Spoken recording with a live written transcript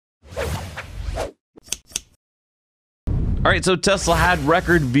All right, so Tesla had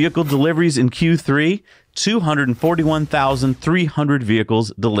record vehicle deliveries in Q3, 241,300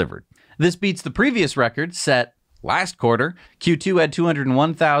 vehicles delivered. This beats the previous record set last quarter. Q2 had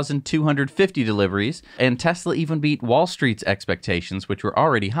 201,250 deliveries, and Tesla even beat Wall Street's expectations, which were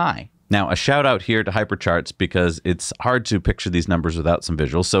already high. Now, a shout out here to Hypercharts because it's hard to picture these numbers without some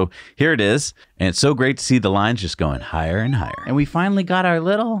visuals. So here it is, and it's so great to see the lines just going higher and higher. And we finally got our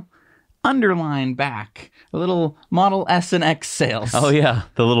little underline back, a little Model S and X sales. Oh yeah,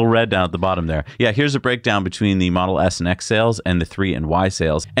 the little red down at the bottom there. Yeah, here's a breakdown between the Model S and X sales and the 3 and Y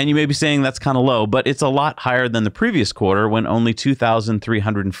sales. And you may be saying that's kind of low, but it's a lot higher than the previous quarter when only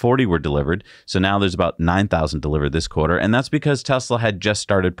 2,340 were delivered. So now there's about 9,000 delivered this quarter, and that's because Tesla had just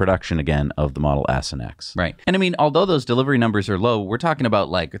started production again of the Model S and X. Right. And I mean, although those delivery numbers are low, we're talking about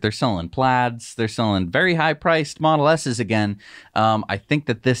like they're selling Plaids, they're selling very high priced Model S's again. I think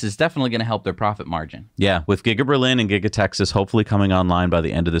that this is definitely going to help their profit margin. Yeah, with Giga Berlin and Giga Texas hopefully coming online by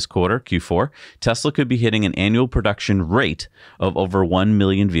the end of this quarter, Q4, Tesla could be hitting an annual production rate of over 1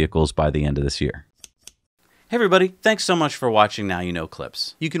 million vehicles by the end of this year. Hey everybody, thanks so much for watching Now You Know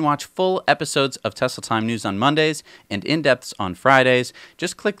Clips. You can watch full episodes of Tesla Time News on Mondays and in-depths on Fridays.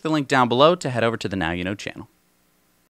 Just click the link down below to head over to the Now You Know channel.